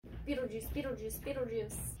Beetlejuice, Beetlejuice,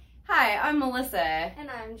 Beetlejuice. Hi, I'm Melissa. And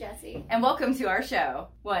I'm Jessie. And welcome to our show.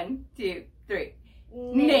 1, 2, 3.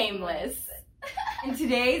 Nameless. And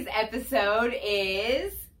today's episode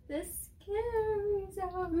is... The Scary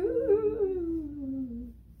Zone.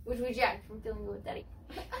 Which we jacked from Feeling Good with Daddy.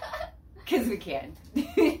 Because we can.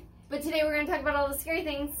 But today we're going to talk about all the scary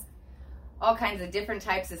things. All kinds of different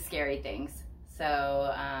types of scary things.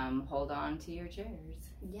 So, hold on to your chairs.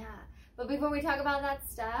 Yeah. But before we talk about that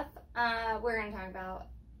stuff, we're going to talk about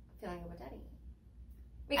Feeling Good with Daddy.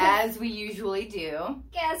 As we usually do.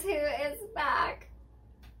 Guess who is back?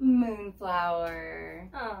 Moonflower.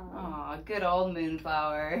 Aw, good old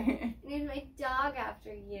Moonflower. named my dog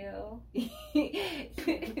after you.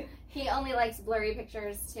 He only likes blurry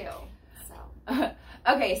pictures too. So.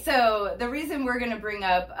 Okay, so the reason we're going to bring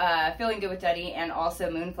up Feeling Good with Daddy and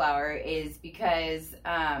also Moonflower is because,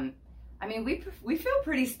 we feel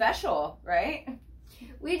pretty special, right?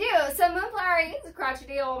 We do. So Moonflower is a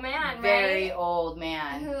crotchety old man, Very old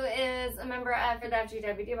man. Who is a member of the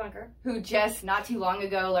FGW debunker. Who just not too long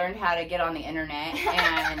ago learned how to get on the internet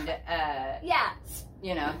and,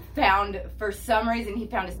 found, for some reason, he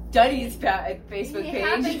found his Duddy's Facebook page. He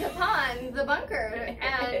happened upon the bunker,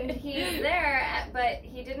 and he's there, but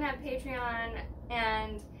he didn't have Patreon,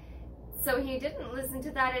 and so he didn't listen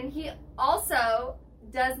to that, and he also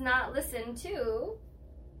does not listen to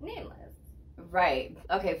Nameless. Right.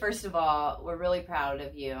 Okay, first of all, we're really proud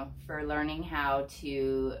of you for learning how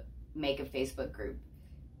to make a Facebook group.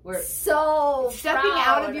 We're so stepping proud.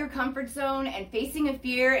 out of your comfort zone and facing a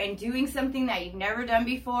fear and doing something that you've never done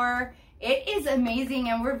before. It is amazing,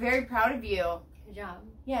 and we're very proud of you. Good job.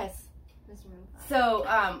 Yes. Mr. Moonflower.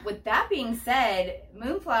 So, with that being said,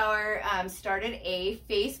 Moonflower started a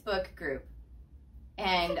Facebook group.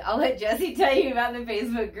 And I'll let Jessie tell you about the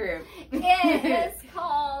Facebook group. I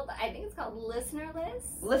think it's called Listenerless.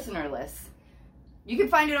 Listenerless. You can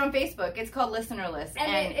find it on Facebook. It's called Listenerless.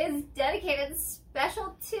 And it is dedicated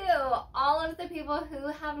special to all of the people who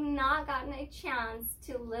have not gotten a chance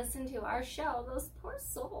to listen to our show. Those poor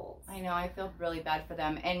souls. I know. I feel really bad for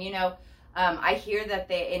them. And, I hear that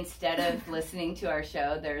they, instead of listening to our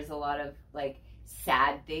show, there's a lot of,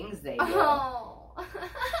 sad things they do. Oh.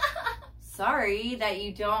 Sorry that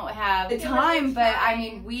you don't have the time, but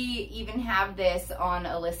we even have this on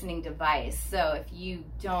a listening device. So if you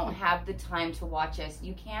don't have the time to watch us,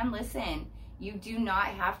 you can listen. You do not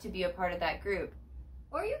have to be a part of that group.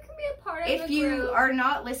 Or you can be a part of the group. If you are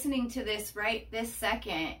not listening to this right this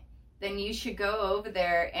second, then you should go over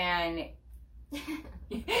there and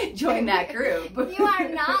join that group. If you are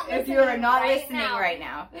not listening, if you are not listening right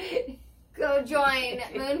now. Go join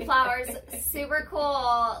Moonflower's super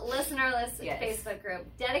cool Listenerless Facebook group,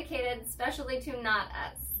 dedicated specially to not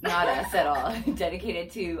us. Not us at all. Dedicated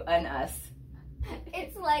to us.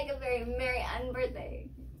 It's like a very Merry Unbirthday.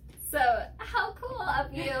 So, how cool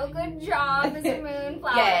of you. Good job, Mr.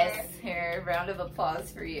 Moonflower. Yes. Here, round of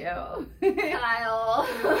applause for you. Kyle.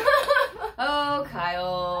 Oh,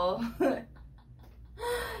 Kyle.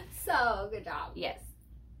 So, good job. Yes.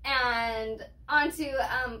 And onto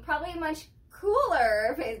probably much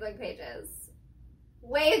cooler Facebook pages.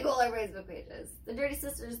 Way cooler Facebook pages. The Dirty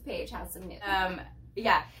Sisters page has some news.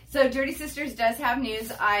 Yeah. So Dirty Sisters does have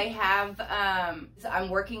news. I'm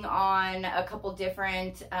working on a couple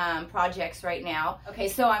different projects right now. Okay,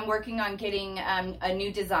 so I'm working on getting a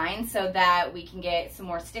new design so that we can get some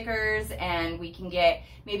more stickers and we can get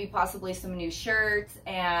maybe possibly some new shirts,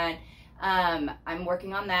 and I'm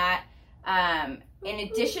working on that. In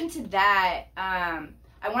addition to that,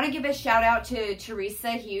 I want to give a shout out to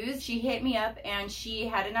Teresa Hughes. She hit me up and she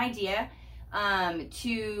had an idea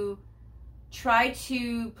to try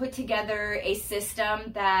to put together a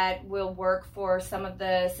system that will work for some of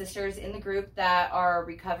the sisters in the group that are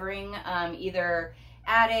recovering, either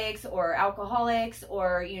addicts or alcoholics,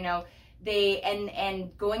 or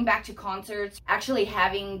and going back to concerts, actually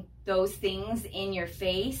having those things in your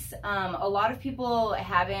face. A lot of people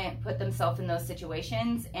haven't put themselves in those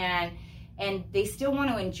situations, and they still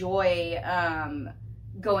want to enjoy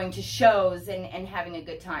going to shows and having a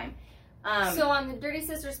good time. So on the Dirty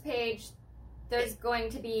Sisters page, there's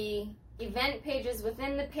going to be event pages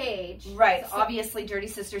within the page. Right. So obviously, Dirty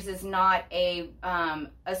Sisters is not a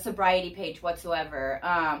sobriety page whatsoever.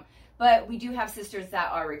 But we do have sisters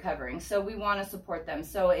that are recovering, so we want to support them.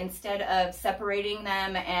 So instead of separating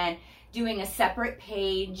them and doing a separate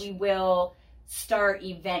page, we will start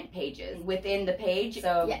event pages within the page.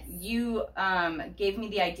 So yes. You gave me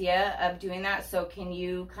the idea of doing that, so can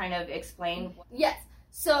you kind of explain? Yes.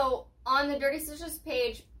 So on the Dirty Sisters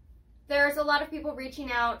page, there's a lot of people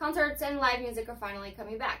reaching out. Concerts and live music are finally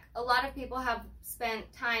coming back. A lot of people have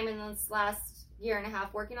spent time in this last year and a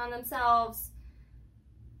half working on themselves,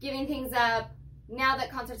 giving things up. Now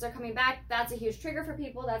that concerts are coming back, that's a huge trigger for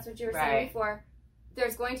people. That's what you were saying before.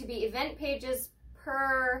 There's going to be event pages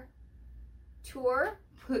per tour.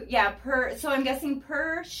 So I'm guessing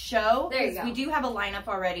per show. There you go. We do have a lineup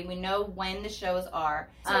already. We know when the shows are.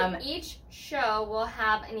 So each show will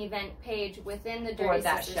have an event page within the Dirty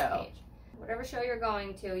Sisters page. Whatever show you're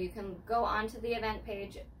going to, you can go onto the event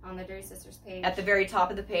page on the Dirty Sisters page. At the very top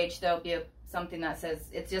of the page, there'll be something that says,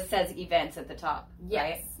 it just says events at the top. Yes.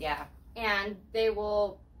 Right? Yeah. And they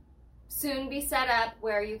will soon be set up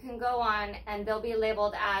where you can go on and they'll be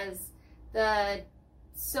labeled as the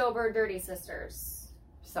Sober Dirty Sisters.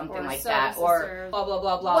 Something like that, or blah blah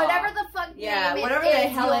blah blah. Whatever the fuck. Whatever the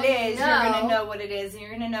hell it is, you're gonna know what it is, and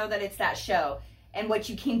you're gonna know that it's that show. And what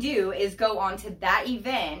you can do is go on to that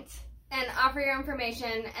event and offer your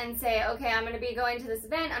information and say, okay, I'm gonna be going to this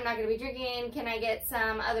event. I'm not gonna be drinking. Can I get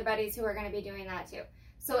some other buddies who are gonna be doing that too?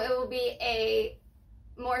 So it will be a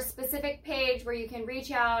more specific page where you can reach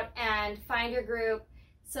out and find your group,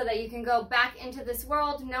 so that you can go back into this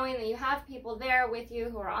world knowing that you have people there with you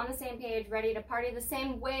who are on the same page, ready to party the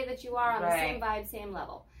same way that you are, on the same vibe, same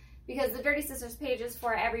level. Because the Dirty Sisters page is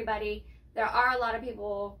for everybody. There are a lot of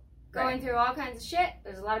people going through all kinds of shit.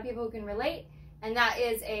 There's a lot of people who can relate. And that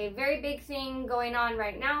is a very big thing going on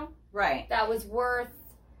right now. Right. That was worth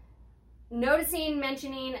noticing,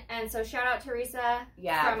 mentioning. And so shout out Teresa.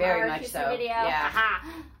 Yeah, from very our much Houston so. video. Yeah. Aha.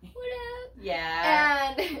 What up?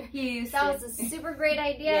 Yeah. And that was a super great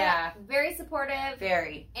idea. Yeah. Very supportive.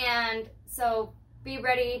 Very. And so be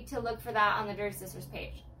ready to look for that on the Dirty Sisters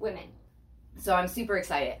page. Women. So I'm super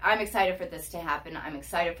excited. I'm excited for this to happen. I'm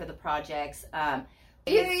excited for the projects.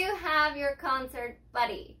 Do you have your concert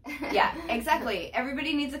buddy? Yeah, exactly.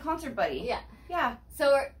 Everybody needs a concert buddy. Yeah. Yeah.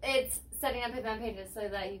 So it's setting up event pages so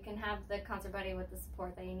that you can have the concert buddy with the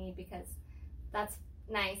support that you need, because that's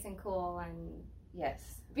nice and cool. And yes.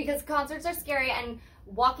 Because concerts are scary, and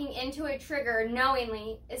walking into a trigger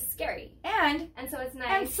knowingly is scary. And so it's nice.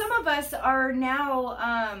 And some of us are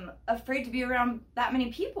now afraid to be around that many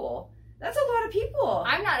people. That's a lot of people.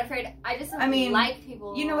 I'm not afraid. I just like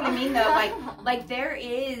people. You know what I mean, though? Like there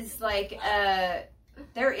is a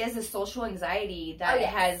social anxiety that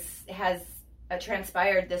has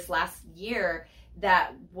transpired this last year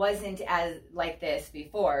that wasn't as like this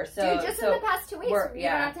before. So dude, just in the past 2 weeks, you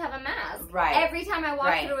don't have to have a mask. Right. Every time I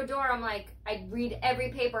walk through a door, I'm like, I read every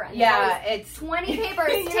paper. And it's 20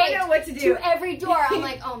 papers you don't know what to do to every door. I'm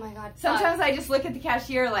like, oh my god. Sometimes I just look at the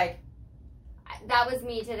cashier like. That was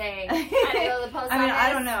me today. I had to go to the post office.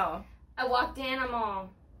 I don't know. I walked in. I'm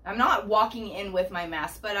not walking in with my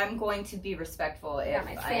mask, but I'm going to be respectful if got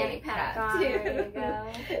my fanny pack on. to. There you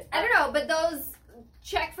go. I don't know, but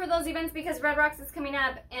check for those events, because Red Rocks is coming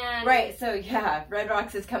up, and so Red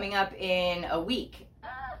Rocks is coming up in a week,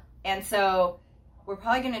 and so we're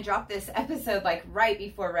probably going to drop this episode like right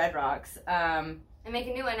before Red Rocks, and make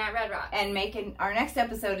a new one at Red Rocks, and our next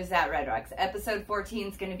episode is at Red Rocks. Episode 14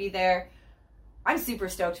 is going to be there. I'm super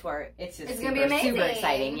stoked for it. It's going to be amazing. Super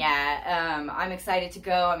exciting, yeah. I'm excited to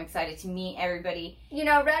go. I'm excited to meet everybody. You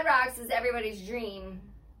know, Red Rocks is everybody's dream.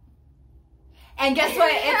 And guess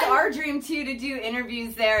what? It's our dream, too, to do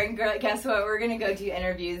interviews there. And guess what? We're going to go do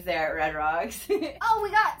interviews there at Red Rocks. Oh, we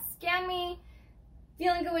got Scan Me,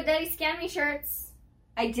 Feeling Good with Daddy Scan Me shirts.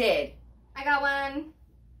 I did. I got one.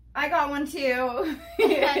 I got one, too.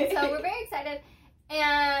 And so we're very excited.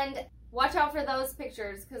 And watch out for those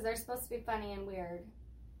pictures, because they're supposed to be funny and weird.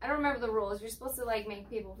 I don't remember the rules. You're supposed to, make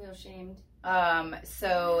people feel shamed.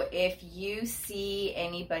 So if you see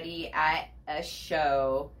anybody at a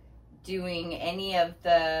show doing any of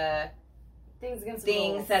the things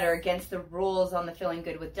that are against the rules on the Feeling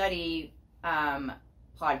Good with Duddy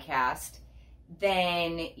podcast,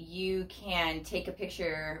 then you can take a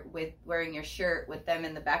picture with wearing your shirt with them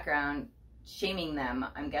in the background, shaming them,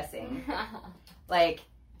 I'm guessing.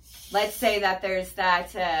 Let's say that there's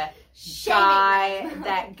that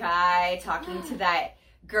guy talking to that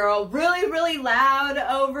girl really, really loud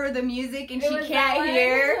over the music, and she can't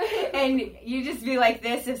hear, and you just be like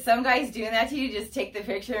this. If some guy's doing that to you, just take the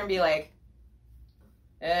picture and be like,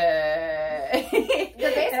 The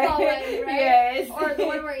baseball one, right? Yes. Or the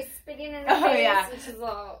one where he's spitting in the face, which is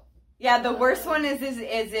all... Yeah, the worst one is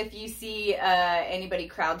if you see anybody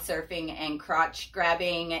crowd surfing and crotch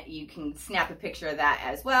grabbing, you can snap a picture of that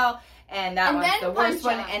as well. And that one's the worst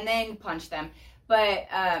one. And then punch them. But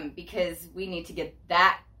because we need to get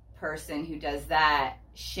that person who does that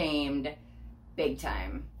shamed big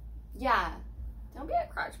time. Yeah. Don't be a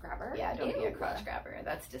crotch grabber. Yeah, don't be a Ew. crotch grabber.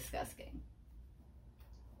 That's disgusting.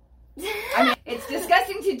 I mean, it's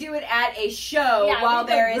disgusting to do it at a show while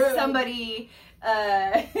there is somebody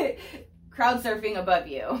crowd surfing above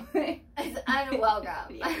you. It's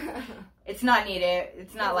unwelcome. Yeah. It's not needed.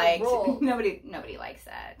 It's not like nobody likes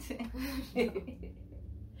that.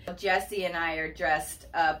 Jessie and I are dressed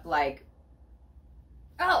up like.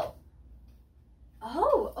 Oh,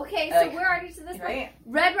 okay. So we're already to this point. Right?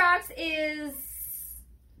 Red Rocks is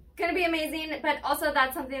gonna be amazing, but also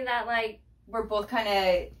that's something that like we're both kind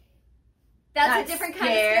of. That's a different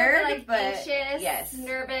kind of scared, like but anxious,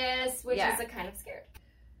 nervous, which is a kind of scared.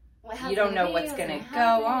 You don't know what's gonna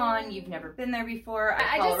go on. You've never been there before.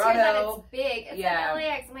 I just hear that it's big. It's like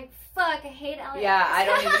LAX. I'm like, fuck, I hate LAX. Yeah, I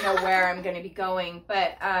don't even know where I'm gonna be going,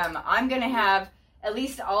 but I'm gonna have at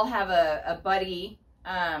least I'll have a buddy.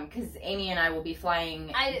 Because Amy and I will be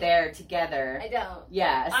flying there together. I don't.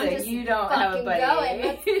 Yeah, so you don't have a buddy. Going.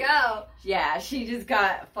 Let's go. Yeah, she just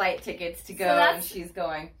got flight tickets to go, and she's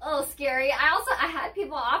going. A little scary. I had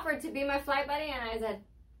people offer to be my flight buddy, and I said,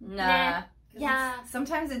 nah. Yeah.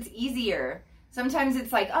 Sometimes it's easier. Sometimes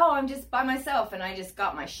it's like, oh, I'm just by myself, and I just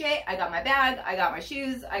got my shit, I got my bag, I got my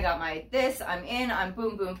shoes, I got my this, I'm in, I'm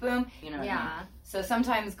boom, boom, boom. You know what I mean? So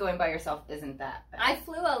sometimes going by yourself isn't that bad. I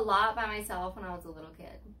flew a lot by myself when I was a little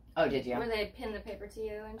kid. Oh, did you? Where they pin the paper to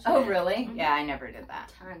you and shit. Oh, really? Mm-hmm. Yeah, I never did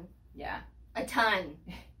that. A ton. Yeah. A ton.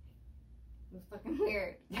 It was fucking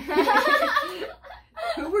weird.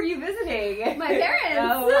 Who were you visiting? My parents.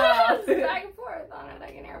 Oh, wow. Back and forth on a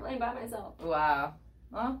fucking airplane by myself. Wow.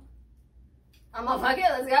 Well, I'm all, fuck it,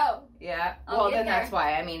 let's go. Yeah. Well, then that's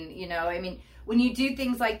why. I mean, when you do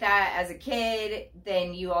things like that as a kid,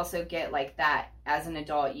 then you also get like that as an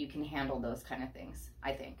adult. You can handle those kind of things,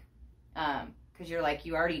 I think. Because you're like,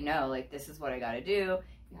 you already know, like, this is what I got to do.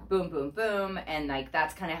 Yeah. Boom, boom, boom. And like,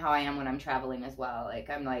 that's kind of how I am when I'm traveling as well. Like,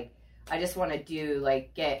 I'm like, I just want to do,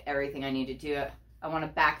 like, get everything I need to do. I want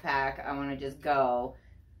to backpack. I want to just go.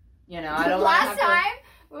 I don't Last time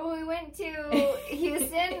when we went to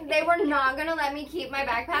Houston, they were not going to let me keep my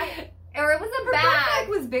backpack. Or it was a bag. Her backpack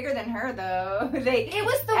was bigger than her, though. It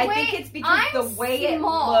was the way. I think it's because the way it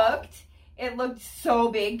looked. It looked so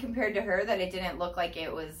big compared to her that it didn't look like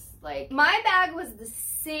it was like. My bag was the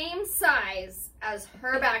same size as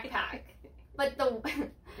her backpack, but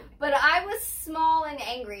I was small and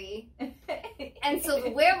angry, and so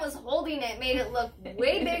the way I was holding it made it look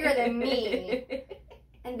way bigger than me.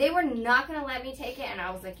 And they were not going to let me take it. And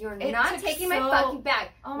I was like, you're not taking my fucking bag.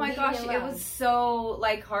 Oh my gosh, it was so,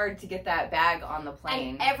 like, hard to get that bag on the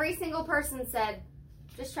plane. And every single person said,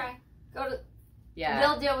 just try. Go to... Yeah.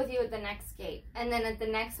 They'll deal with you at the next gate. And then at the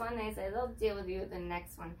next one, they say, they'll deal with you at the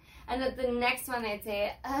next one. And at the next one, they'd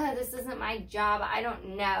say, this isn't my job. I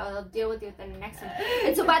don't know. They'll deal with you at the next one.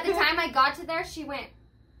 And so by the time I got to there, she went,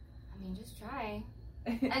 I mean, just try.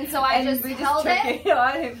 And so I just held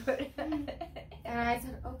it. And I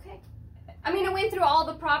said, okay. I mean, it went through all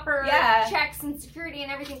the proper checks and security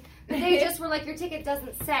and everything. But they just were like, your ticket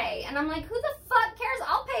doesn't say. And I'm like, who the fuck cares?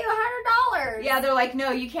 I'll pay you $100. Yeah, they're like,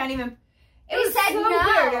 no, you can't even. It said so no.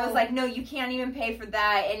 Weird. It was like, no, you can't even pay for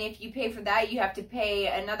that. And if you pay for that, you have to pay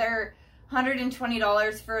another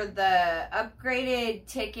 $120 for the upgraded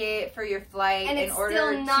ticket for your flight. And it's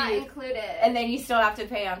still not included. And then you still have to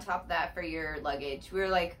pay on top of that for your luggage. We were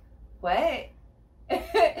like, what?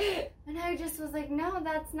 And I just was like, no,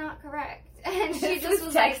 that's not correct. And she just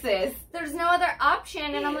was Texas. Like, there's no other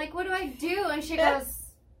option. And I'm like, what do I do? And she goes,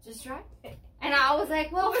 just try. And I was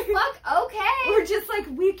like, well, fuck, okay. We're just like,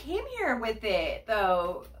 we came here with it,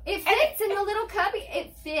 though. It fits in the little cubby.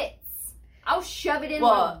 It fits. I'll shove it in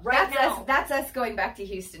right now. That's us going back to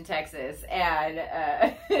Houston, Texas, and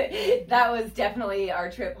that was definitely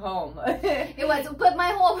our trip home. It was, but my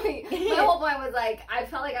whole point was like, I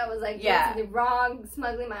felt like I was like doing something wrong,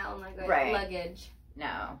 smuggling my own luggage.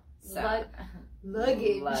 No,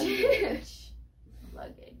 luggage.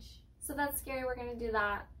 So that's scary. We're gonna do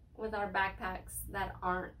that with our backpacks that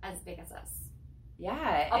aren't as big as us.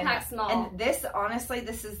 Yeah, I'll pack small. And this, honestly,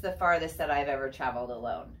 this is the farthest that I've ever traveled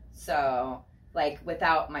alone. So, like,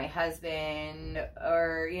 without my husband,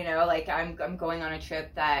 or like I'm going on a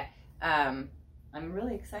trip that I'm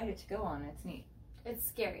really excited to go on. It's neat. It's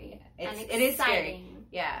scary. It is scary.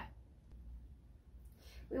 Yeah.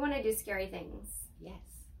 We want to do scary things. Yes.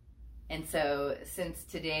 And so, since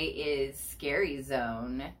today is Scary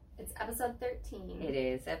Zone, it's episode 13. It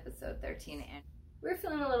is episode 13, and we're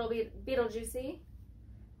feeling a little bit Beetlejuicy.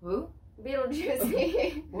 Who?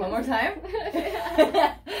 Beetlejuicy. One more time.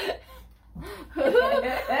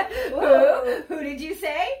 Who did you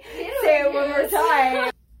say? Say it one more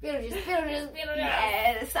time. Beetlejuice, Beetlejuice, Beetlejuice.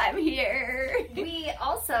 Yes, I'm here. We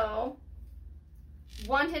also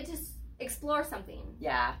wanted to explore something.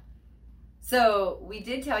 Yeah. So we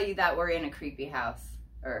did tell you that we're in a creepy house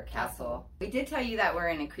or castle. We did tell you that we're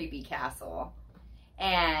in a creepy castle.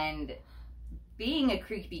 And being a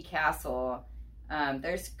creepy castle,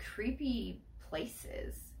 there's creepy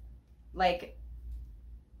places. Like,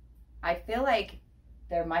 I feel like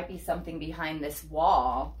there might be something behind this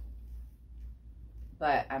wall,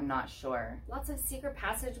 but I'm not sure. Lots of secret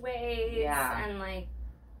passageways. Yeah. And like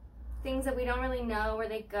things that we don't really know where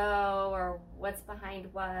they go or what's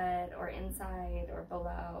behind what or inside or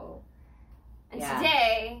below. And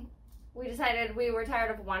today we decided we were tired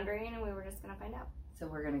of wandering and we were just going to find out. So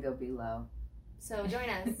we're going to go below. So join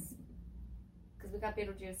us because we got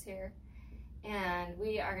Beetlejuice here and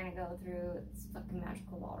we are going to go through this fucking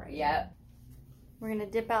magical wall right here. Yep. We're going to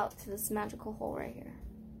dip out to this magical hole right here.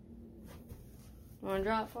 You want to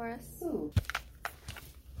draw it for us? Ooh.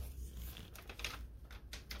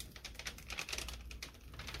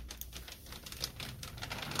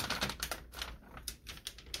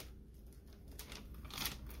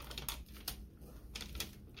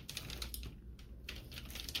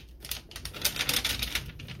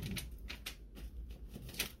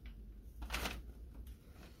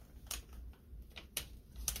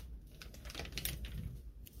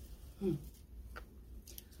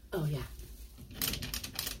 Oh, yeah.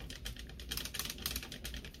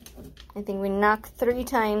 I think we knock 3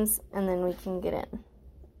 times and then we can get in.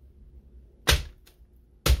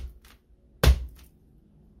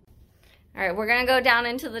 Alright, we're gonna go down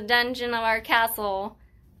into the dungeon of our castle.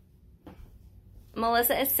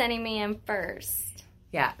 Melissa is sending me in first.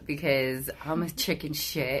 Yeah, because I'm a chicken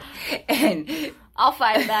shit, and I'll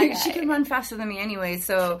fight that guy. She can run faster than me anyway,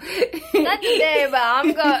 so... Not today, but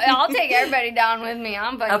I'll take everybody down with me.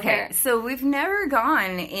 I'm fucking Okay, so we've never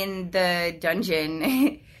gone in the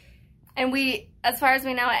dungeon. And as far as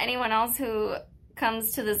we know, anyone else who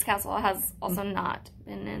comes to this castle has also not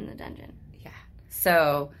been in the dungeon. Yeah.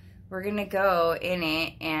 So we're going to go in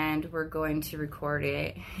it and we're going to record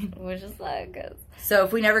it. Which is like... So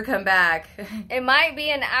if we never come back... It might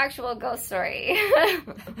be an actual ghost story.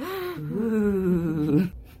 Ooh.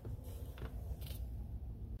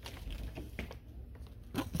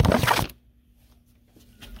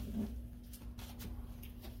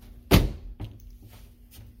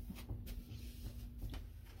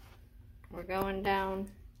 We're going down.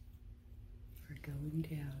 We're going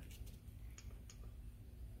down.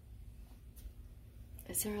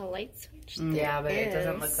 Is there a light switch? Yeah, but it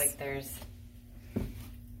doesn't look like there's...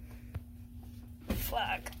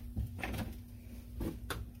 Fuck.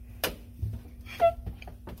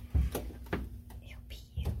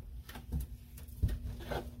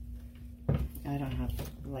 I don't have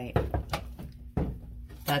light.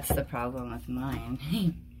 That's the problem with mine.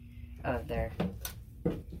 Oh, there.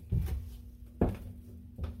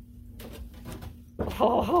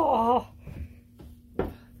 Oh.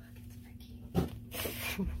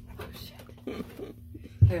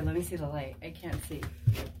 Here, let me see the light. I can't see.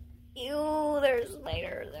 Ew, there's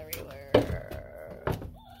lighters everywhere. I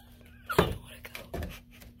don't want to go.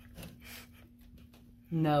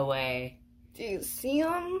 No way. Do you see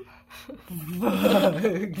them? Fuck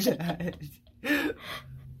that. Oh,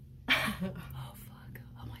 fuck.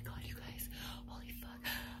 Oh, my God, you guys. Holy fuck.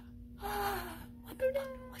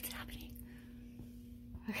 What's happening?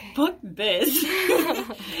 Okay. Fuck this.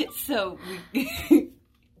 So,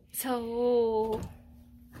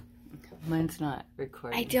 mine's not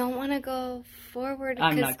recording. I don't want to go forward.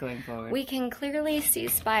 I'm not going forward. We can clearly see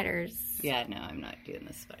spiders. Yeah, no, I'm not doing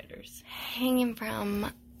the spiders. Hanging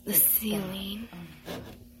from the ceiling.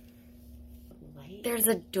 Light? There's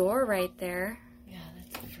a door right there. Yeah,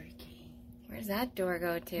 that's freaky. Where's that door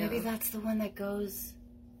go to? Maybe that's the one that goes...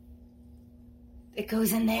 It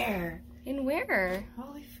goes in there. In where?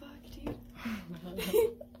 Holy fuck, dude.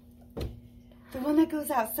 The one that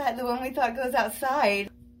goes outside. The one we thought goes outside.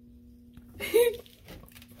 I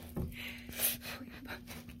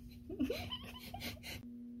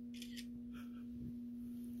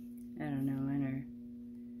don't know.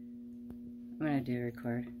 I'm gonna do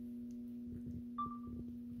record.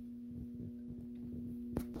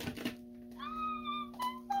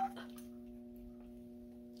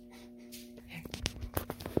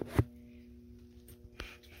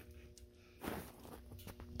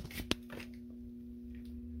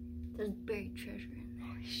 There's buried treasure in there.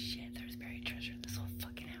 Holy shit, there's buried treasure in this whole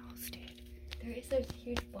fucking house, dude. There is a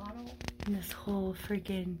huge bottle. In this whole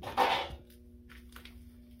freaking...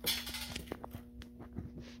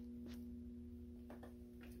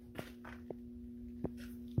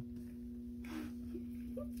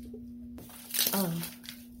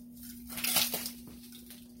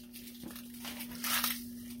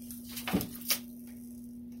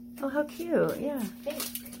 how cute. Yeah. It's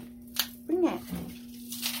fake. Bring that.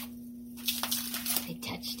 I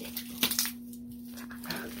touched it.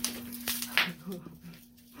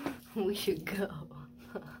 We should go.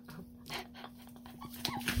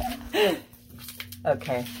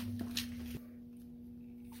 Okay.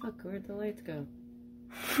 Look, where'd the lights go?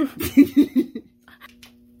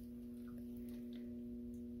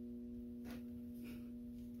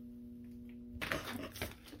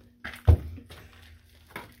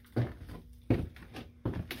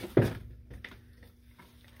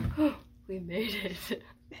 We made it.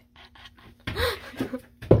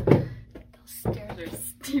 Those stairs are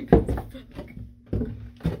steep as fuck.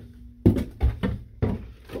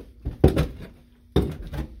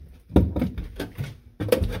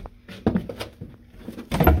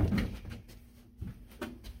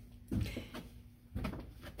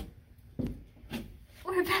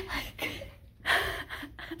 We're back.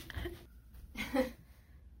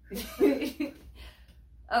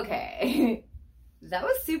 Okay. That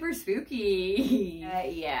was super spooky.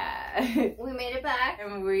 Yeah. We made it back.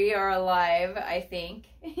 And we are alive, I think.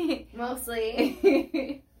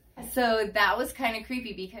 Mostly. So that was kind of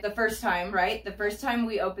creepy because the first time, right? The first time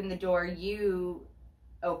we opened the door, you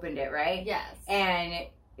opened it, right? Yes. And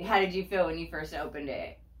how did you feel when you first opened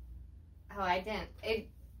it? Oh, I didn't.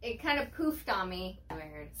 It kind of poofed on me.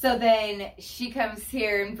 Weird. So then she comes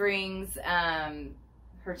here and brings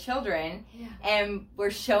her children, Yeah. and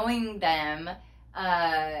we're showing them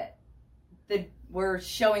that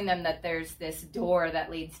there's this door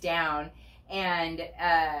that leads down, and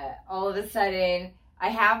all of a sudden I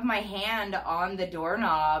have my hand on the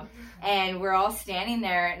doorknob, and we're all standing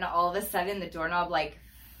there, and all of a sudden the doorknob like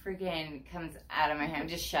freaking comes out of my hand,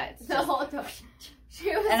 just shuts. The whole door. She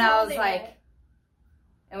was And I was holding like, it.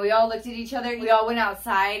 and we all looked at each other. We all went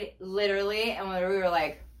outside, literally, and we were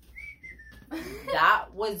like,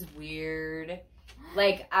 that was weird.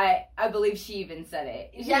 Like, I believe she even said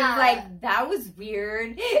it. She Yeah. was like, that was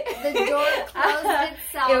weird. The door closed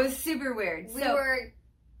itself. It was super weird. We So, were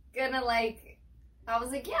gonna I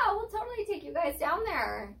was like, yeah, we'll totally take you guys down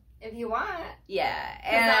there if you want. yeah.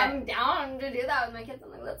 Because And, I'm down to do that with my kids.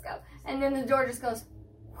 I'm like, let's go. And then the door just goes,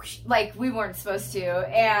 whoosh. like, we weren't supposed to.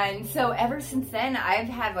 And so ever since then, I've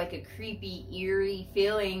had, like, a creepy, eerie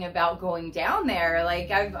feeling about going down there.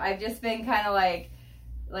 Like, I've just been kind of,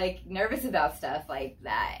 like nervous about stuff like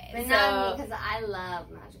that. But So not me, because I love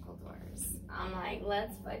magical doors. I'm like,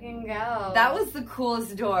 let's fucking go. that was the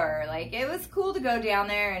coolest door. Like, it was cool to go down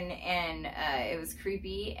there, and it was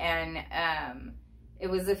creepy, and it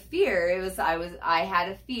was a fear. I had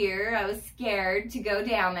a fear. I was scared to go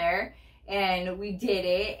down there, and we did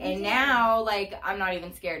it. And now, like, I'm not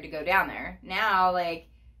even scared to go down there. Now, like,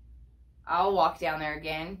 I'll walk down there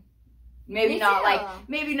again. Maybe Me not too.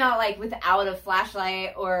 like without a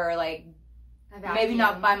flashlight, or like maybe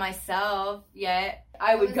not by myself yet.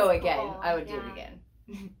 I would was go again. cool. I would do Yeah. it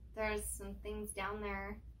again. There's some things down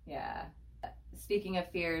there. Yeah. Speaking of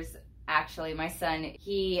fears, actually, my son,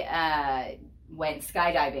 he went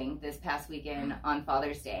skydiving this past weekend on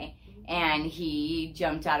Father's Day, and he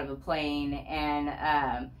jumped out of a plane,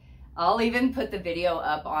 and I'll even put the video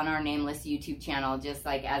up on our Nameless YouTube channel, just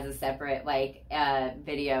like as a separate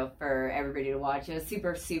video for everybody to watch. It was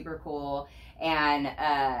super, super cool, and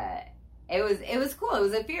it was cool. It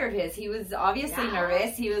was a fear of his. He was obviously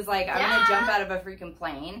nervous. He was like, I'm gonna jump out of a freaking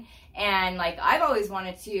plane, and like, I've always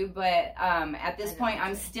wanted to, but at this point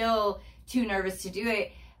I'm still too nervous to do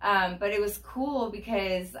it. But it was cool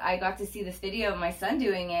because I got to see this video of my son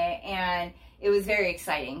doing it, and it was very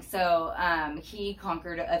exciting. So he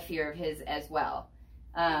conquered a fear of his as well.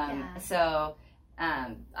 So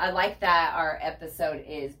I like that our episode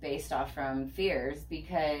is based off from fears,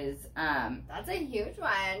 because That's a huge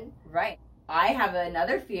one. right. I have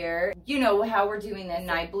another fear. You know how we're doing this,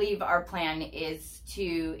 and I believe our plan is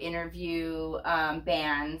to interview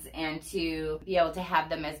bands and to be able to have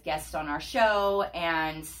them as guests on our show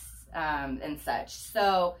and such.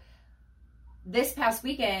 So this past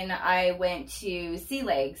weekend, I went to Sea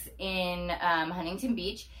Legs in Huntington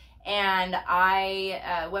Beach, and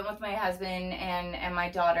I went with my husband and my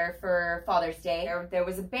daughter for Father's Day. There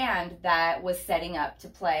was a band that was setting up to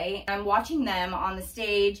play. I'm watching them on the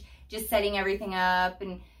stage, just setting everything up,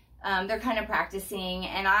 and they're kind of practicing,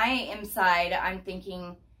 and I inside, I'm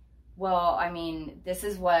thinking, well, I mean, this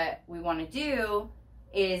is what we want to do,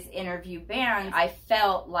 is interview bands. I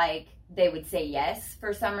felt like they would say yes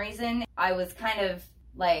for some reason. I was kind of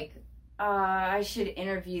like, I should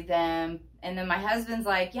interview them. And then my husband's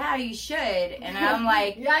like, yeah, you should. And I'm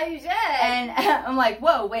like, yeah, you should. and I'm like,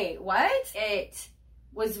 whoa, wait, what? It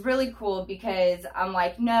was really cool because I'm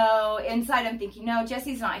like, no, inside I'm thinking, no,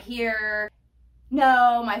 Jessie's not here.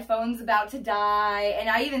 No, my phone's about to die. And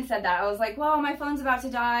I even said that. I was like, well, my phone's about to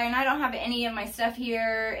die and I don't have any of my stuff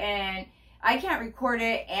here and I can't record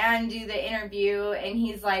it and do the interview. And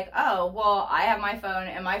he's like, oh, well, I have my phone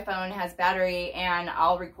and my phone has battery and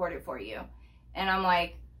I'll record it for you. And I'm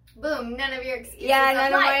like, boom, none of your excuses. Yeah,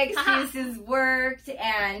 none of my excuses worked.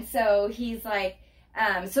 And so he's like,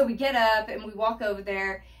 so we get up and we walk over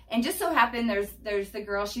there. And just so happened, there's the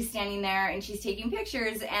girl, she's standing there and she's taking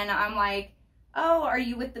pictures. And I'm like, oh, are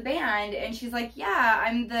you with the band? And she's like, yeah,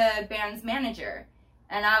 I'm the band's manager.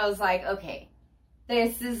 And I was like, okay,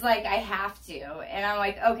 this is like, I have to. And I'm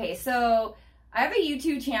like, okay, so I have a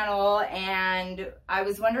YouTube channel and I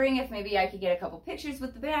was wondering if maybe I could get a couple pictures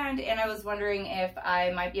with the band. And I was wondering if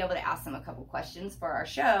I might be able to ask them a couple questions for our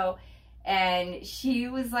show. And she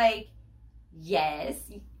was like, yes.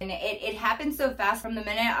 And it happened so fast. From the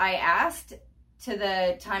minute I asked to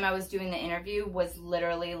the time I was doing the interview was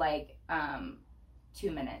literally like 2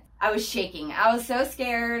 minutes. I was shaking. I was so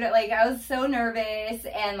scared. Like, I was so nervous.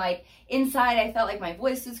 And like inside I felt like my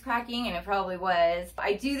voice was cracking, and it probably was.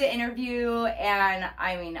 I do the interview and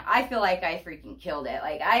I mean, I feel like I freaking killed it.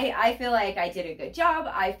 Like I feel like I did a good job.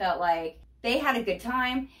 I felt like they had a good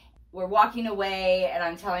time. We're walking away and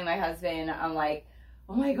I'm telling my husband, I'm like,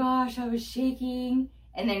 oh my gosh, I was shaking.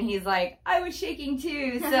 And then he's like, I was shaking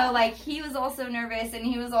too. So like he was also nervous and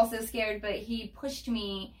he was also scared, but he pushed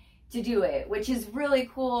me to do it, which is really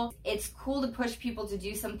cool. It's cool to push people to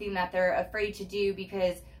do something that they're afraid to do,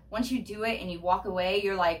 because once you do it and you walk away,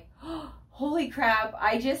 you're like, oh, holy crap,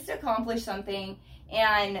 I just accomplished something.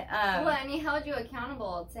 And well, and he held you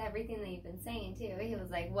accountable to everything that you've been saying too. He was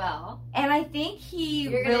like, well, and I think he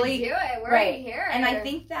you're really gonna do it. We're right here. And I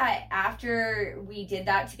think that after we did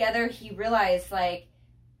that together, he realized, like,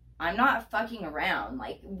 I'm not fucking around.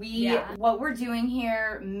 Like, what we're doing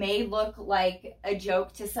here may look like a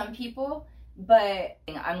joke to some people, but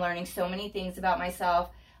I'm learning so many things about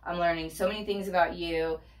myself. I'm learning so many things about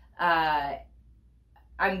you.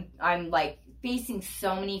 I'm like facing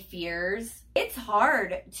so many fears. It's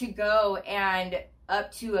hard to go and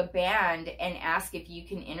up to a band and ask if you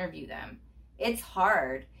can interview them. It's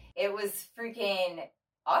hard. It was freaking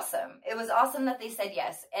awesome. It was awesome that they said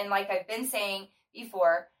yes. And like I've been saying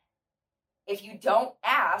before, if you don't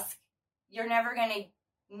ask, you're never going to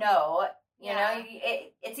know. You know,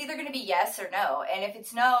 it's either going to be yes or no. And if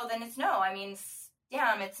it's no, then it's no. I mean,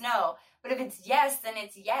 damn, it's no. But if it's yes, then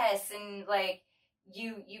it's yes. And like,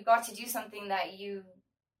 you got to do something that you,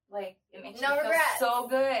 like, it makes you feel so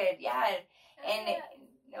good. Yeah. And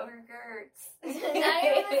no regrets. Not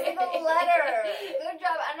even a single letter. Good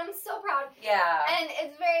job. And I'm so proud. Yeah. And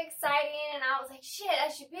it's very exciting. And I was like, shit, I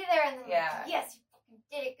should be there. And then like, yes, you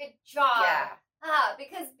did a good job. Yeah.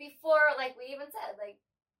 Because before, like we even said, like,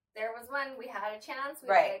 there was one, we had a chance, we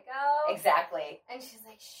let it go. Exactly. And she's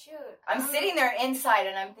like, shoot. I'm sitting there inside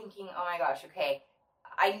and I'm thinking, oh my gosh, okay,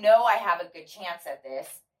 I know I have a good chance at this.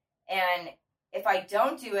 And if I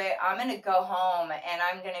don't do it, I'm going to go home and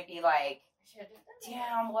I'm going to be like,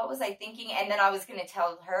 damn, what was I thinking? And then I was going to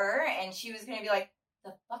tell her and she was going to be like,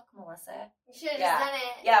 the fuck, Melissa? You should have just done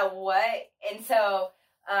it. Yeah, what? And so,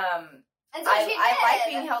 I like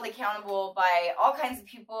being held accountable by all kinds of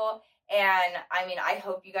people. And I mean, I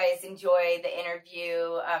hope you guys enjoy the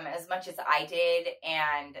interview as much as I did.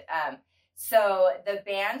 And so the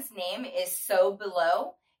band's name is So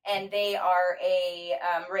Below, and they are a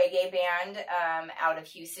reggae band out of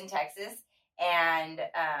Houston, Texas. And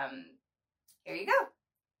here you go.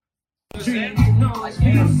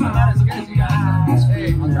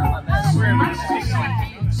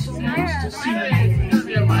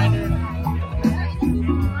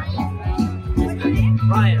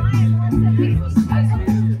 Ryan,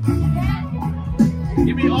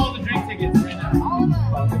 give me all the drink tickets right now. All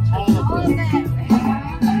of them. All of them.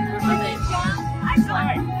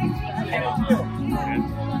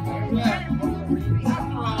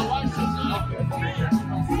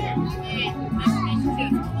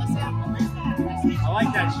 I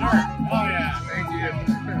like that shirt. Oh yeah, thank you.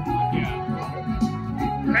 Yeah.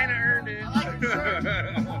 Kind of earned it. I like the shirt.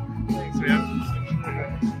 Thanks, man.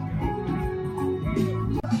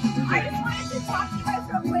 I just wanted to talk to you guys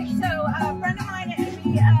real quick. So a friend of mine,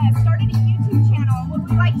 we started a YouTube channel. What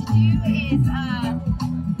we like to do is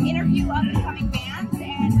interview up-and-coming bands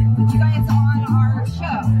and put you guys on our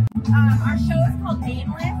show. Our show is called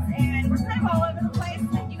Nameless, and we're kind of all over the place.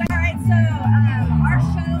 You guys, all right? So our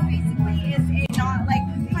show basically is a not like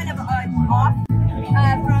kind of off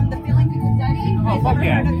from the Feeling Good with Duddy. Oh, fuck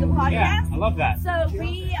yeah! Heard of the podcast? Yeah, I love that. So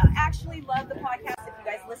we actually love the podcast. If you guys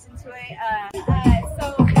guys listen to it.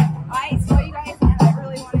 So I saw you guys, and I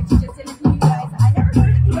really wanted to just interview you guys. I never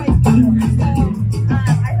heard of you guys before, so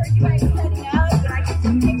I heard you guys setting up, and I got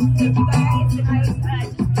some pictures of you guys, and I was just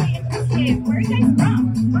really interested. Where are you guys from?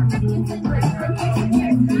 We're from Houston. Where are you guys from?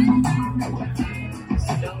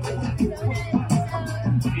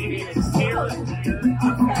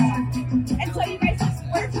 And so you guys just,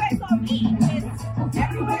 where do you guys all meet? Just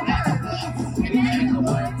everywhere? In the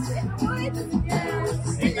woods? In the woods? Yeah.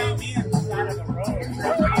 They got me on the side of the road. I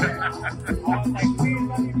was like,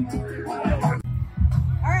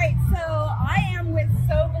 Alright, so I am with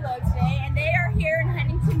So Below today, and they are here in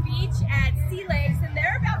Huntington Beach at Sea Lakes, and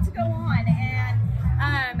they're about to go on. And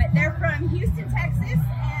they're from Houston, Texas,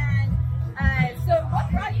 and so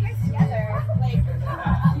what brought you guys together? Like,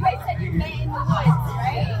 you guys said you met in the woods,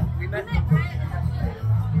 right? we met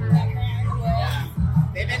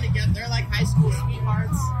They've been together. They're like high school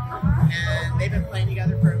sweethearts, and they've been playing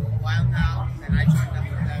together for a while now. And I joined up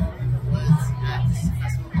with them in the woods at this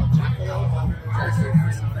festival called Jackalope, Jersey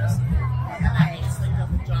Music Festival. And I just linked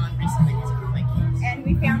up with John recently because we were like keys. And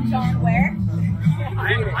we found John where?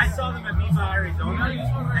 I saw them at Mima, Arizona,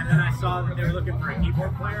 and then I saw that they were looking for a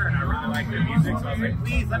keyboard player, and I really liked their music, so I was like,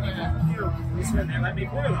 please let me work with you. And they let me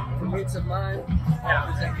play them. Roots of Mine.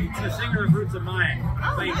 Yeah, it's the singer of Roots of Mine.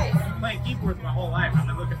 Playing keyboards my whole life. I've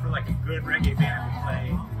been looking for like a good reggae band to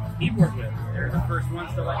play keyboard with. They're the first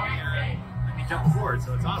ones to let me jump forward,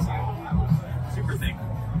 so it's awesome. Super thing.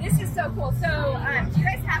 This is so cool. So, do you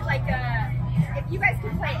guys have like if you guys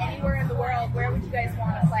could play anywhere in the world, where would you guys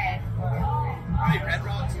want to play? Probably Red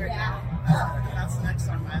Rocks right now. That's next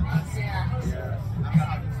on my list. Yeah. I'm not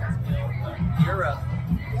on Europe.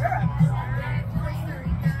 Europe.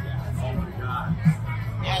 Oh my god.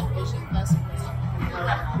 Yeah, the Vision Festival.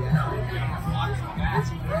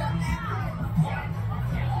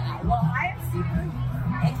 Well, I am super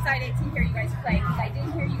excited to hear you guys play because I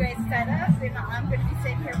didn't hear you guys set up, and I'm going to be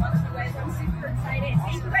sitting here watching you guys. I'm super excited.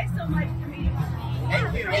 Thank you guys so much for meeting with me.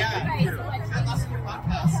 Thank you. Thank you guys so much. I love your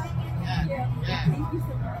podcast. Yeah. Thank you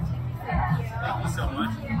so much. Thank you so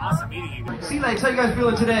much. Awesome meeting you guys. Sea Lakes, how you guys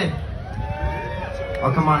feeling today?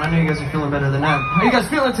 Oh, come on, I know you guys are feeling better than that. How you guys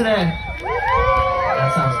feeling today?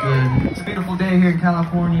 That sounds good. It's a beautiful day here in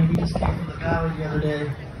California. We just came from the valley the other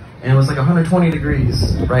day, and it was like 120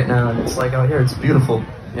 degrees right now, and it's like out here, it's beautiful.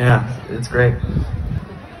 Yeah, it's great. This is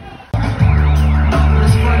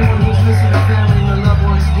for anyone who's missing their family and their loved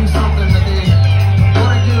ones to do something that they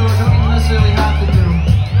want to do or don't even necessarily have to do.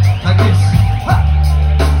 Like this.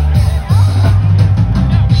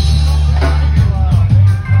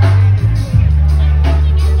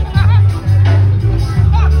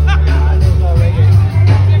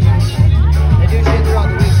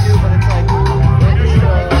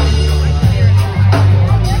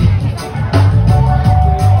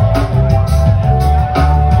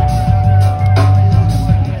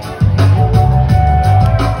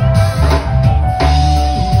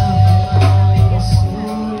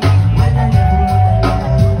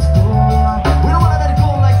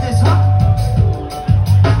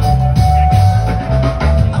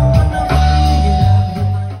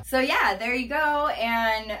 There you go,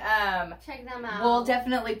 and check them out. we'll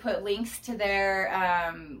definitely put links to their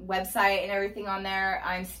website and everything on there.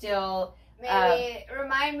 I'm still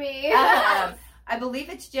remind me. I believe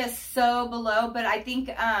it's just So Below, but I think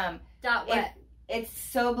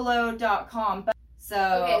it's sobelow.com.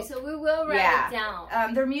 So okay, so we will write it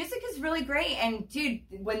down. Their music is really great, and dude,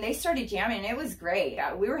 when they started jamming, it was great.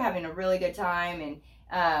 We were having a really good time, and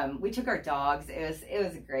we took our dogs. It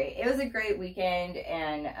was a great weekend,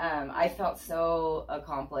 and I felt so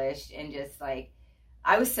accomplished, and just like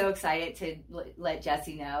I was so excited to let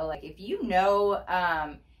Jessie know, like, if you know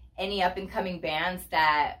any up and coming bands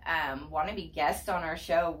that want to be guests on our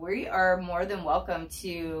show, we are more than welcome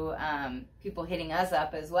to people hitting us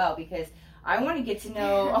up as well, because I want to get to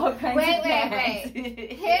know all kinds of bands.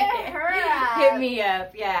 Hit her up. Hit me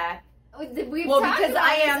up, yeah. Because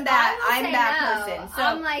I'm that person. So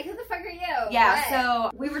I'm like, who the fuck are you? Yeah, what? So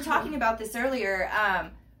we were talking about this earlier.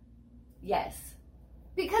 Yes.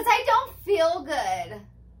 Because I don't feel good.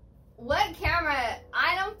 What camera?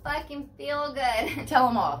 I don't fucking feel good. Tell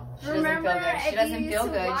them all. She Remember, doesn't feel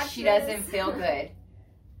good. She doesn't feel good.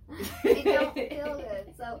 I don't feel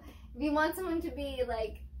good. So if you want someone to be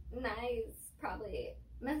like nice, probably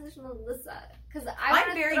message Melissa, because I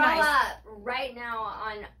want to throw up right now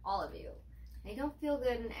on all of you. I don't feel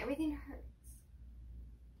good and everything hurts.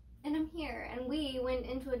 And I'm here, and we went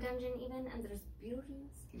into a dungeon even, and there's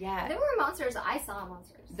beauties. Yeah. There were monsters. I saw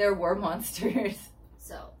monsters. There were monsters.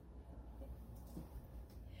 So.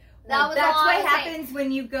 That was That's all I what was saying.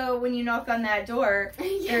 happens when you knock on that door.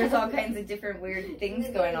 Yeah. There's all kinds of different weird things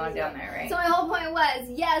going on down there, right? So my whole point was,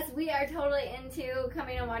 yes, we are totally into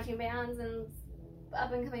coming and watching bands and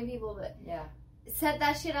up and coming people, but yeah. set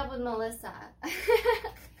that shit up with Melissa.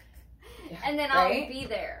 And then Right? I'll be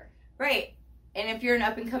there. Right. And if you're an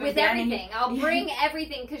up and coming With band, everything. I'll bring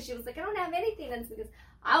everything, because she was like, I don't have anything. That's because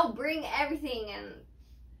I'll bring everything,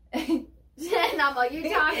 and I'm like, you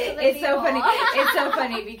talk to the it's people. so funny. It's so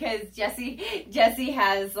funny because Jessie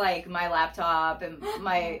has like my laptop and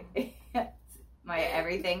my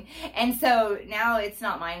everything, and so now it's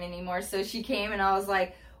not mine anymore. So she came and I was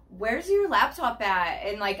like, where's your laptop at?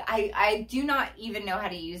 And like I do not even know how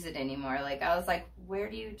to use it anymore. Like I was like, where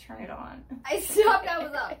do you turn it on? I stopped. I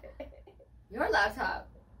was like, your laptop.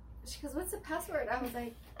 She goes, what's the password? I was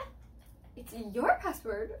like, it's your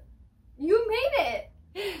password. You made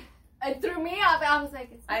it. It threw me off. I was like,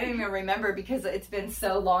 I don't even remember because it's been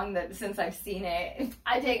so long since I've seen it.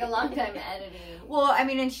 I take a long time editing. Well, I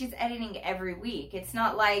mean, and she's editing every week. It's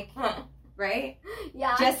not like, right?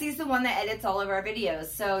 Yeah. Jessie's the one that edits all of our videos,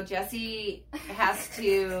 so Jessie has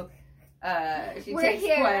to. She We're takes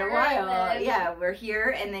here, quite a while. and then- Yeah, we're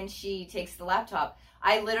here, and then she takes the laptop.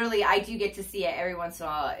 I do get to see it every once in a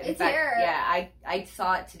while. In It's fact, here. yeah, I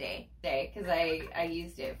saw it today because I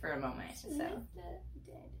used it for a moment. So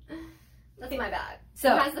That's my bad.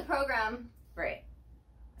 So It has the program. right.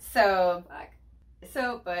 So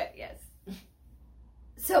Fuck. but yes.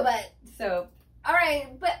 So All right,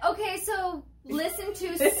 but okay, so listen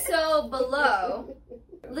to So Below.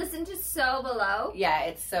 Listen to So Below. yeah,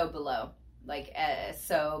 it's so below, like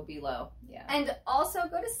so below. Yeah. And also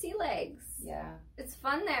go to Sea Legs. Yeah. It's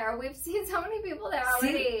fun there. We've seen so many people there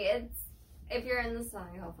already. If you're in the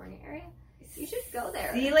Southern California area, you should go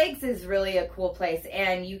there. Sea Legs is really a cool place,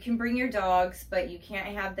 and you can bring your dogs, but you can't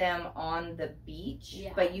have them on the beach.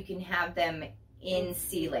 Yeah. But you can have them in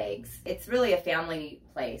Sea Legs. It's really a family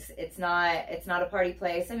place. It's not a party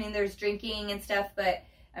place. I mean, there's drinking and stuff, but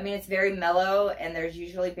I mean, it's very mellow, and there's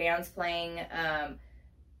usually bands playing.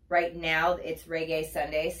 Right now, it's Reggae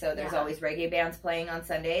Sunday, so there's always reggae bands playing on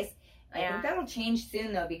Sundays. I think that'll change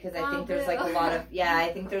soon, though, because I think there's like a lot of I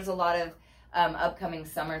think there's a lot of upcoming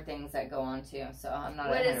summer things that go on too. So I'm not.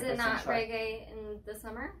 What 100% is it? Not sure. reggae in the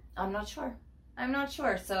summer? I'm not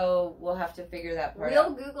sure. So we'll have to figure that part We'll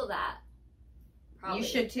out. Google that. Probably. You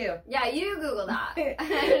should too. Yeah, you Google that.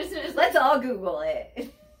 Let's all Google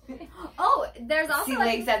it. Oh, there's also Sea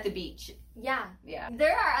Legs at the beach. Yeah. Yeah.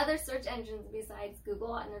 There are other search engines besides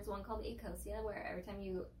Google, and there's one called Ecosia, where every time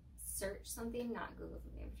you search something, not Google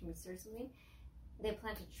something, every time you search something, they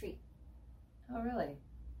plant a tree. Oh, really?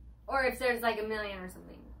 Or if there's like a million or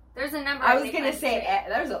something. There's a number. I and was they going to plant a say,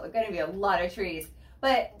 tree. there's going to be a lot of trees.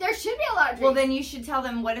 But, There should be a lot of trees. well, then you should tell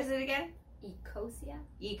them, what is it again? Ecosia?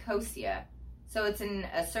 Ecosia. So it's in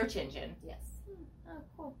a search engine. Yes. Oh,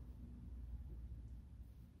 cool.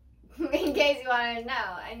 In case you want to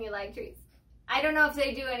know, and you like trees. I don't know if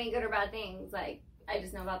they do any good or bad things. Like, I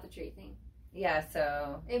just know about the tree thing. Yeah,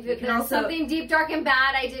 so If you can there's also something deep, dark, and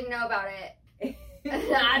bad, I didn't know about it.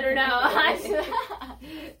 I don't know.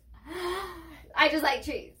 I just like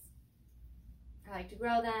trees. I like to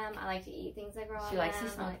grow them. I like to eat things that grow on She them. likes to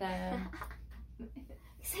smoke them.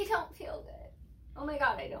 Because I don't feel good. Oh my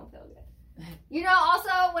god, I don't feel good. You know, also,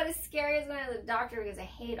 what is scary is going to the doctor, because I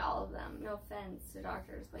hate all of them. No offense to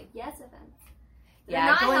doctors, but yes, offense. They're Yeah,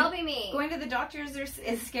 not going- helping me. Going to the doctors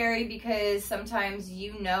is scary because sometimes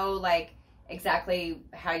you know, like, exactly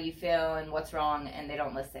how you feel and what's wrong, and they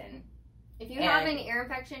don't listen. If you have an ear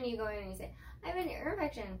infection, you go in and you say, I have an ear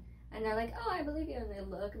infection. And they're like, oh, I believe you. And they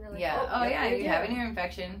look and they're like, Yeah. Oh, yep, yeah, you do. have an ear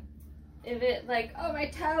infection. If it, like, oh, my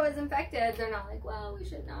toe is infected, they're not like, well, we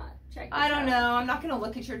should not check your I don't toe. know. I'm not going to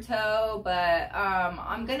look at your toe, but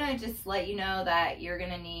I'm going to just let you know that you're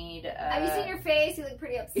going to need... Have you seen your face? You look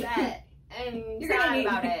pretty upset and you're sad gonna need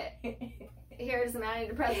about it. Here's some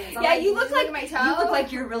antidepressants. I'm Yeah, like, you look "Did like my toe. you look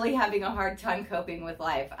like you're really having a hard time coping with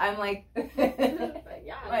life. I'm like, But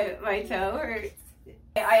yeah. my toe hurts.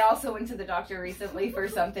 I also went to the doctor recently for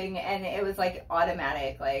something, and it was like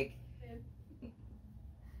automatic, like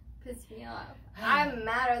Pissed me off. I'm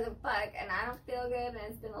mad as a fuck, and I don't feel good, and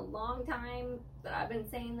it's been a long time that I've been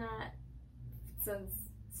saying that since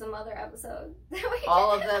some other episode.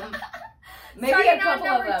 all of them. Maybe Starting a couple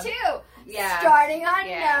on of number them. 2. Yeah. Starting on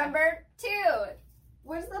Yeah. number 2.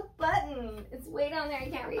 Where's the button? It's way down there.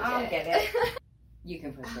 You can't reach I'll it. get it. You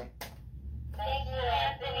can push it. Thank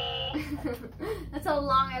you, Anthony. That's how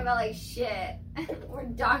long I felt like shit. We're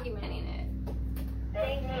documenting it.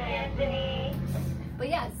 Thank you, Anthony. But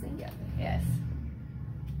yes, thank you. Yes.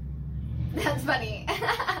 That's funny.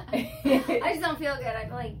 I just don't feel good. I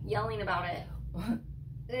feel like yelling about it.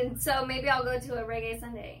 And so maybe I'll go to a reggae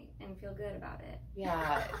Sunday and feel good about it.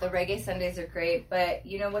 Yeah, the reggae Sundays are great, but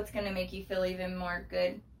you know what's going to make you feel even more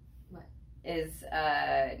good? What? Is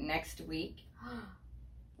next week.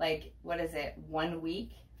 Like, what is it? 1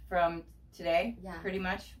 week from today? Yeah. Pretty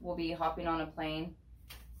much. We'll be hopping on a plane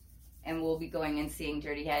and we'll be going and seeing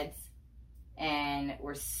Dirty Heads. And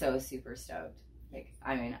we're so super stoked. Like,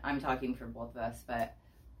 I mean, I'm talking for both of us, but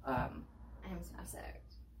I'm so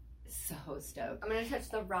stoked. so stoked. I'm gonna touch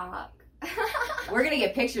the rock. We're gonna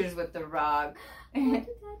get pictures with the rock. I want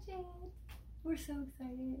to touch it. We're so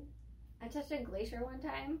excited. I touched a glacier one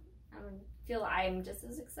time. I feel I'm just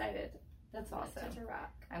as excited. That's to awesome. touch a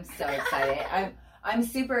rock. I'm so excited. I'm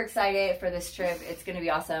super excited for this trip. It's gonna be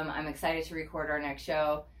awesome. I'm excited to record our next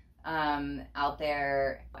show out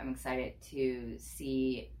there. I'm excited to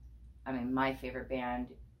see. I mean, my favorite band.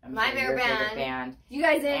 My your favorite band. You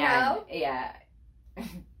guys didn't know? Yeah.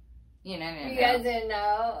 You guys didn't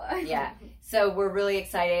know? Yeah. So we're really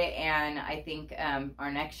excited, and I think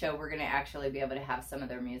our next show we're gonna actually be able to have some of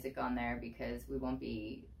their music on there because we won't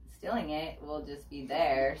be stealing it. We'll just be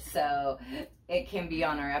there, so it can be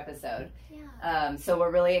on our episode. Yeah. So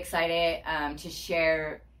we're really excited to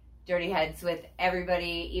share Dirty Heads with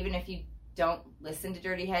everybody. Even if you don't listen to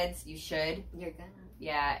Dirty Heads, you should. You're gonna.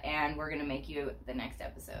 Yeah, and we're gonna make you the next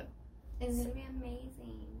episode. It's gonna be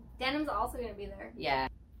amazing. Denim's also gonna be there. Yeah.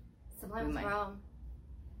 Sublime We with might. Rome.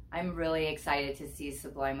 I'm really excited to see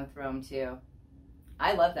Sublime with Rome too.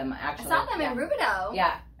 I love them actually. I saw them in Rubidoux.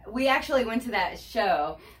 Yeah, we actually went to that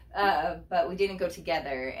show, but we didn't go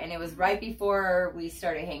together, and it was right before we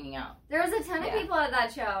started hanging out. There was a ton of people at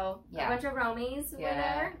that show. Yeah. A bunch of Romies were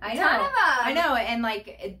there. I A know. ton of them. I know, and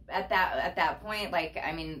like at that point, like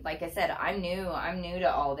I mean, like I said, I'm new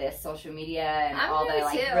to all this social media and I'm all new the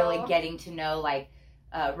like too. really getting to know like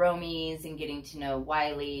Romies and getting to know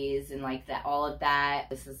Wileys and like that, all of that.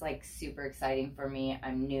 This is like super exciting for me.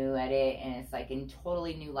 I'm new at it, and it's like a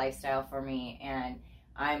totally new lifestyle for me, and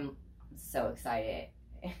I'm so excited.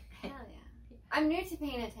 Hell yeah. I'm new to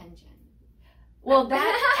paying attention. Well,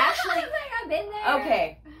 that actually, I've been there.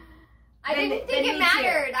 okay. I Then- didn't then think it me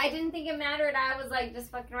mattered. I didn't think it mattered. I was like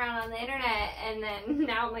just fucking around on the internet, and then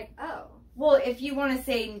now I'm like, oh, Well, if you want to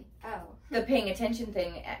say oh. the paying attention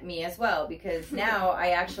thing at me as well, because now I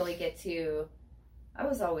actually get to. I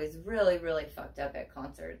was always really, really fucked up at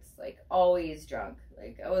concerts, like always drunk.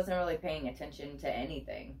 Like I wasn't really paying attention to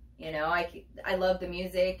anything. You know, I love the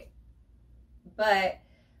music, but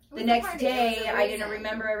the next day I didn't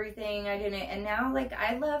remember everything. And now like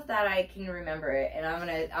I love that I can remember it, and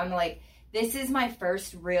I'm like, this is my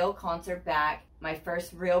first real concert back. My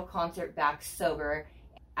first real concert back sober,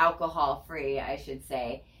 alcohol free, I should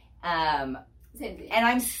say. And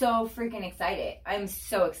I'm so freaking excited. I'm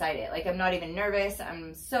so excited. Like, I'm not even nervous.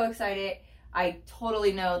 I'm so excited. I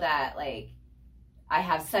totally know that, like, I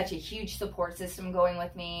have such a huge support system going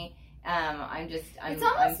with me. It's almost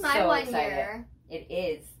I'm my so 1 excited. year. It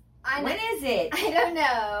is. I When is it? I don't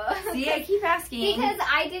know. See, I keep asking. Because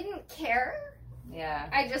I didn't care. Yeah.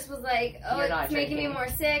 I just was like, oh, You're not it's making me drinking. more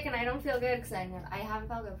sick, and I don't feel good because I haven't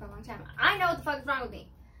felt good for a long time. I know what the fuck is wrong with me.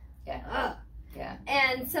 Yeah. Ugh. Yeah.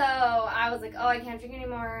 And so I was like, oh, I can't drink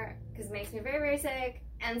anymore because it makes me very, very sick.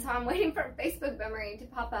 And so I'm waiting for a Facebook memory to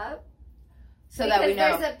pop up. So that we know.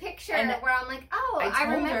 Because there's a picture And where I'm like, oh, I I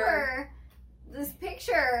told remember this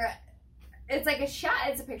picture. It's like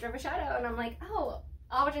it's a picture of a shadow. And I'm like, oh,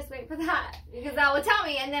 I'll just wait for that because that will tell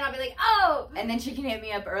me. And then I'll be like, oh. And then she can hit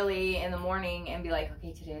me up early in the morning and be like,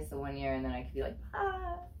 okay, today is the 1 year. And then I could be like,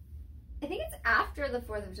 ah. I think it's after the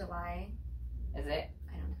 4th of July. Is it?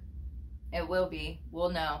 I don't know. It will be. We'll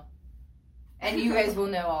know. And you guys will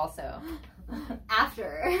know also.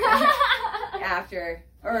 After. After.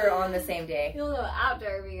 Or on the same day. You'll know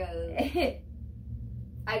after because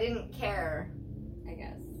I didn't care, I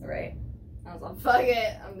guess. Right. I was like, fuck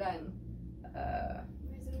it, I'm done.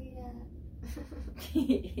 Where's the weed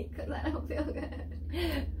at? Because I don't feel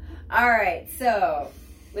good. Alright, so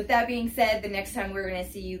with that being said, the next time we're going to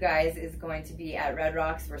see you guys is going to be at Red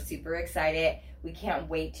Rocks. We're super excited. We can't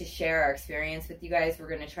wait to share our experience with you guys. We're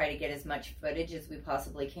going to try to get as much footage as we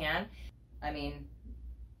possibly can. I mean,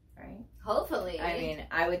 right? Hopefully. I mean,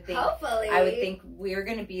 I would think we're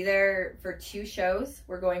going to be there for 2 shows.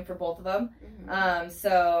 We're going for both of them. Mm-hmm.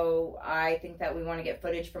 So I think that we want to get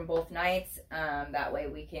footage from both nights. That way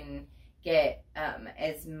we can get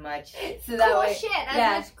as much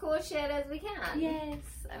much cool shit as we can. Yes,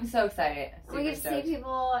 I'm so excited. We get to Super see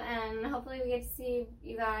people, and hopefully we get to see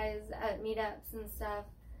you guys at meetups and stuff.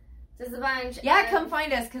 Just a bunch. Yeah, and come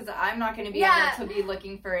find us because I'm not going to be Yeah. able to be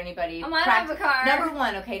looking for anybody. I might have a car. Number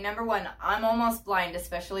one, I'm almost blind,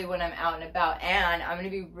 especially when I'm out and about, and I'm going to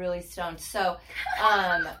be really stoned. So,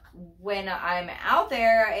 when I'm out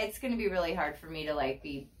there, it's going to be really hard for me to like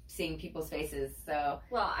be seeing people's faces. So,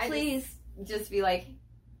 Well, please just be like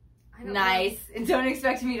I don't nice and don't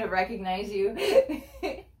expect me to recognize you.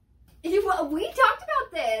 Well, we talked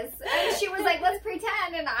about this, and she was like, "Let's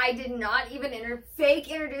pretend," and I did not even fake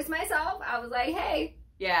introduce myself. I was like, "Hey,"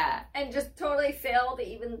 Yeah. and just totally failed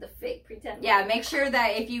even the fake pretend. Yeah, make sure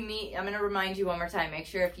that if you meet, I'm going to remind you one more time, make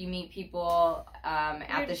sure if you meet people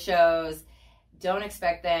at the shows, don't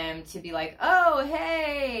expect them to be like, oh,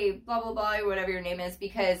 hey, blah, blah, blah, or whatever your name is,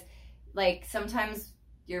 because, like, sometimes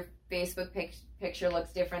your Facebook picture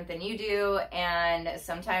looks different than you do, and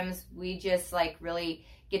sometimes we just, like, really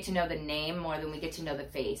get to know the name more than we get to know the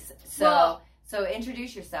face. So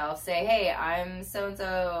introduce yourself. Say, hey, I'm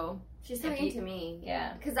so-and-so. She's talking to me.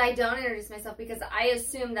 Yeah. Because I don't introduce myself because I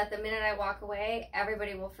assume that the minute I walk away,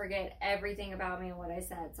 everybody will forget everything about me and what I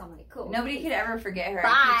said. So I'm like, cool. Nobody could ever forget her. Bye.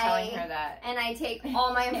 I keep telling her that. And I take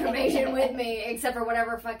all my information with me except for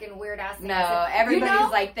whatever fucking weird ass thing I No, said. everybody's You know,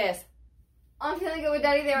 like this. I'm feeling good with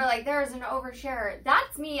Daddy. They were like, there's an overshare.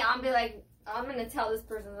 That's me. I'll be like, I'm going to tell this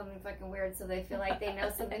person something fucking weird so they feel like they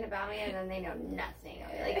know something about me and then they know nothing.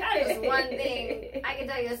 I'll be like, that is one thing. I can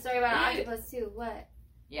tell you a story about an octopus too. What?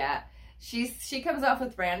 Yeah. She comes off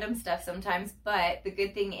with random stuff sometimes, but the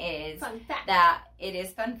good thing is Fun fact. that it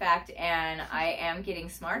is fun fact, and I am getting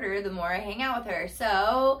smarter the more I hang out with her.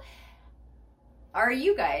 So, are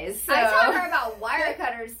you guys? So, I taught her about wire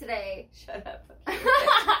cutters today. Shut up.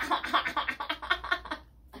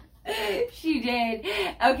 She did.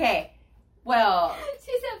 Okay. Well,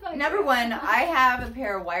 She said fuck number you. one, I have a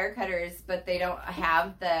pair of wire cutters, but they don't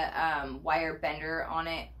have the wire bender on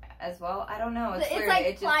it as well. I don't know. It's weird. like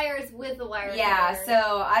It just- pliers with the wire Yeah, cutter.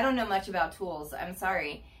 so I don't know much about tools. I'm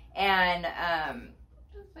sorry. And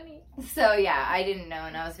That's funny. so yeah, I didn't know,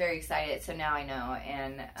 and I was very excited. So now I know.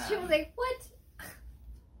 And She was like, what?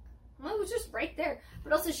 Well, it was just right there.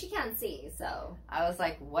 But also, she can't see, so. I was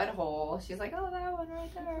like, what hole? She's like, oh, that one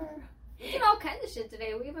right there. We did all kinds of shit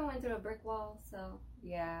today. We even went through a brick wall, so.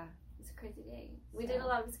 Yeah. It's a crazy day. We did a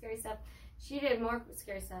lot of scary stuff. She did more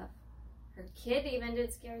scary stuff. Her kid even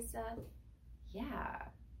did scary stuff. Yeah.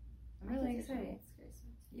 I'm My really kids did excited. scary stuff.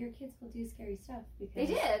 Your kids will do scary stuff. Because They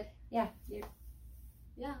did. Yeah.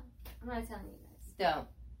 Yeah. I'm not telling you guys.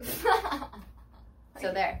 Don't.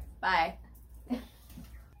 So there. Bye.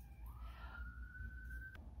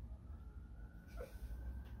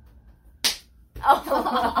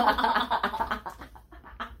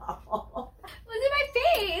 Was it my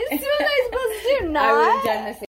face? What was I supposed to do? Not? I would have done the same.